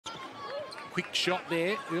Quick shot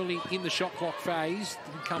there, early in the shot clock phase.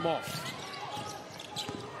 Didn't come off.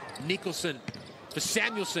 Nicholson for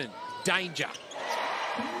Samuelson. Danger.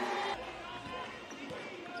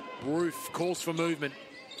 Roof calls for movement.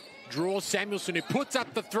 Draws Samuelson, who puts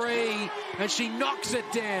up the three, and she knocks it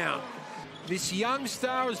down. This young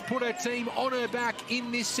star has put her team on her back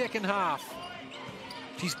in this second half.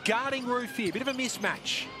 She's guarding Roof here. Bit of a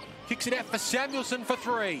mismatch. Kicks it out for Samuelson for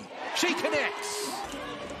three. She connects.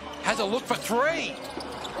 Has a look for three.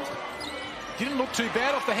 Didn't look too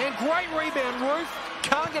bad off the hand. Great rebound, Roof.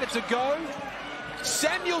 Can't get it to go.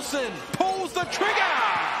 Samuelson pulls the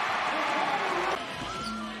trigger.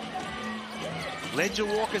 Ledger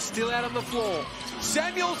Walker still out on the floor.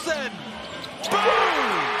 Samuelson.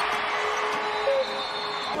 Boom!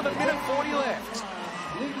 With a minute 40 left.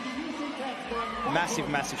 Massive,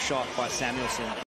 massive shot by Samuelson.